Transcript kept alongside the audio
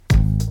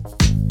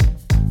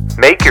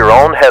Make your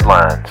own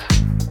headlines.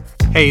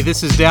 Hey,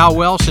 this is Dal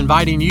Welsh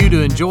inviting you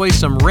to enjoy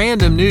some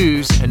random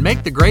news and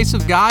make the grace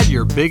of God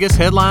your biggest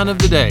headline of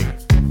the day.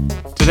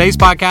 Today's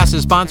podcast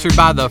is sponsored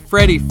by the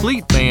Freddie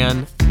Fleet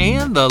Band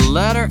and the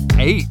letter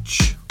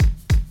H.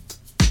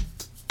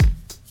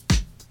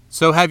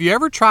 So have you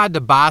ever tried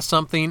to buy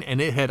something and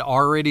it had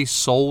already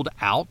sold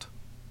out?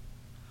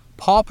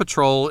 Paw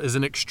Patrol is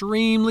an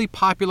extremely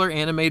popular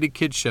animated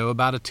kids show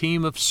about a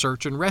team of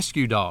search and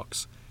rescue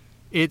dogs.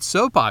 It's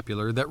so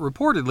popular that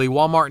reportedly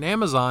Walmart and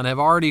Amazon have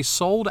already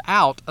sold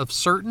out of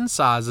certain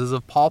sizes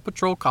of Paw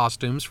Patrol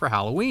costumes for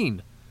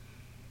Halloween.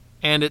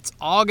 And it's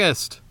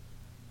August.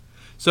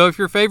 So if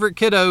your favorite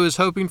kiddo is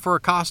hoping for a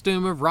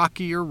costume of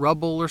Rocky or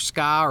Rubble or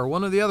Sky or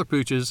one of the other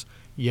pooches,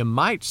 you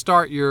might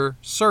start your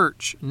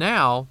search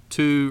now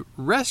to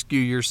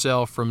rescue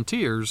yourself from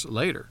tears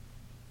later.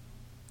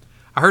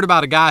 I heard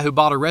about a guy who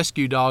bought a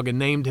rescue dog and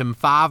named him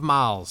 5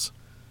 Miles.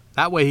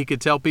 That way he could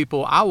tell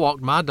people, I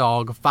walked my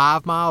dog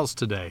 5 miles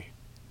today.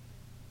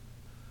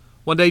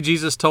 One day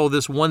Jesus told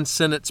this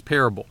one-sentence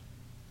parable.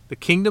 The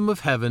kingdom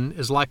of heaven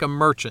is like a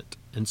merchant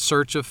in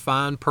search of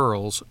fine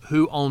pearls,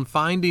 who on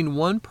finding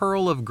one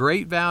pearl of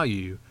great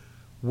value,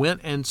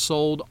 went and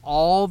sold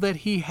all that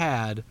he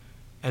had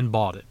and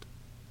bought it.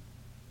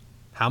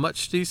 How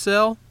much did he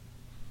sell?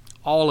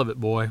 All of it,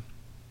 boy.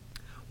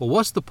 Well,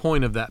 what's the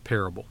point of that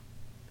parable?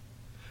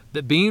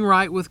 That being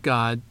right with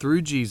God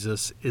through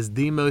Jesus is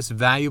the most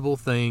valuable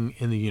thing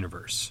in the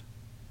universe.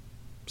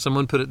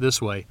 Someone put it this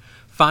way: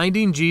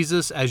 finding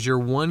Jesus as your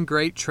one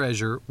great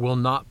treasure will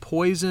not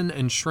poison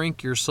and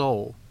shrink your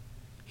soul.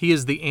 He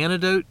is the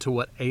antidote to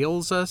what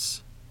ails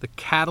us, the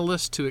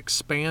catalyst to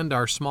expand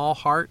our small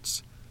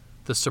hearts,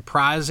 the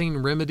surprising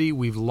remedy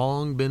we've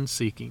long been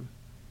seeking.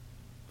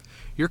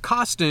 Your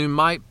costume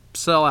might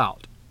sell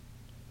out,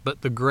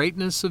 but the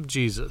greatness of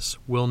Jesus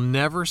will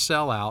never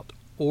sell out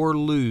or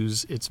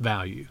lose its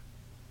value.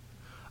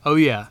 Oh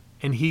yeah,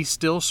 and he's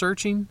still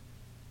searching,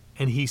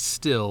 and he's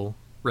still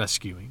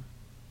rescuing.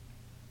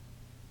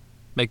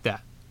 Make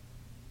that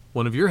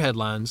one of your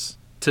headlines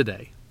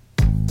today.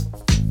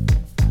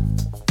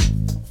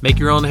 Make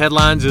Your Own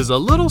Headlines is a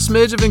little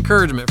smidge of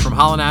encouragement from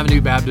Holland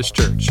Avenue Baptist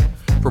Church.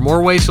 For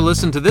more ways to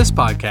listen to this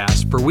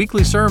podcast, for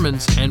weekly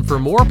sermons, and for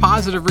more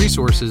positive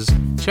resources,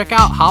 check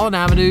out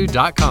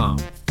hollandavenue.com.